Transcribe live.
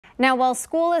Now, while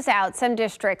school is out, some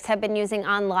districts have been using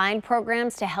online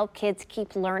programs to help kids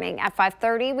keep learning. At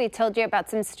 5:30, we told you about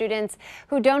some students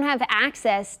who don't have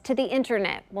access to the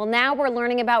internet. Well, now we're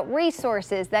learning about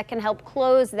resources that can help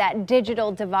close that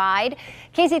digital divide.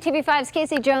 KCTV5's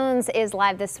Casey Jones is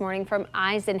live this morning from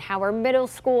Eisenhower Middle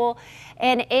School.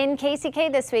 And in KCK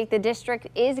this week, the district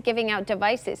is giving out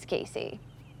devices, Casey.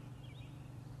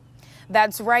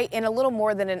 That's right. In a little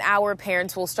more than an hour,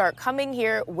 parents will start coming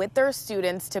here with their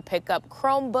students to pick up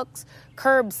Chromebooks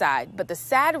curbside. But the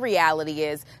sad reality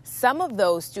is some of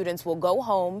those students will go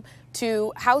home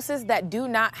to houses that do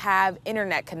not have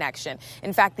internet connection.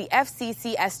 In fact, the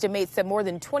FCC estimates that more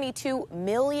than 22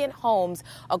 million homes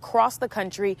across the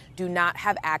country do not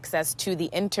have access to the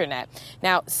internet.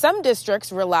 Now, some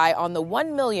districts rely on the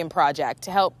 1 Million Project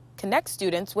to help connect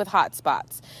students with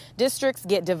hotspots. Districts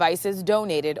get devices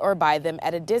donated or buy them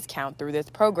at a discount through this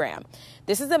program.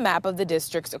 This is a map of the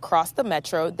districts across the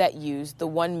metro that use the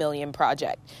 1 Million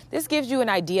Project. This gives you an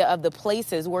idea of the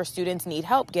places where students need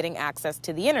help getting access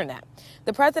to the internet.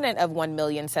 The president of 1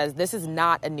 Million says this is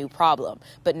not a new problem,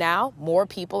 but now more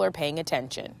people are paying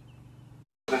attention.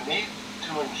 The need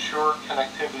to ensure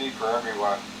connectivity for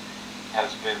everyone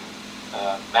has been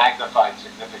magnified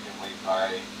significantly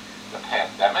by the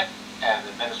pandemic, and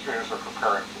administrators are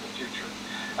preparing for the future.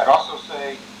 I'd also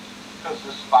say, because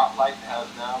the spotlight has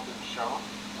now been shown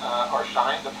or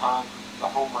shined upon the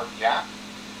homework gap,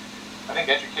 I think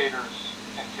educators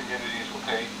and communities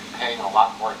will be paying a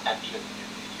lot more attention in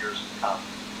the years to come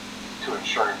to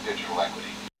ensuring digital equity.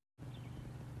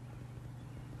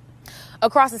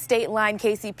 Across the state line,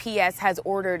 KCPS has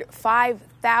ordered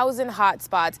 5,000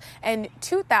 hotspots and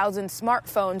 2,000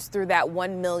 smartphones through that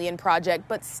 1 Million Project,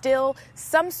 but still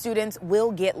some students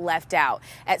will get left out.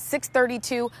 At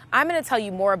 6:32, I'm going to tell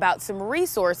you more about some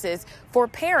resources for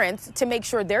parents to make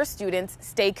sure their students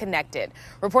stay connected.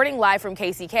 Reporting live from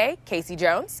KCK, Casey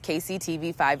Jones,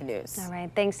 KCTV5 News. All right,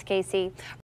 thanks, Casey.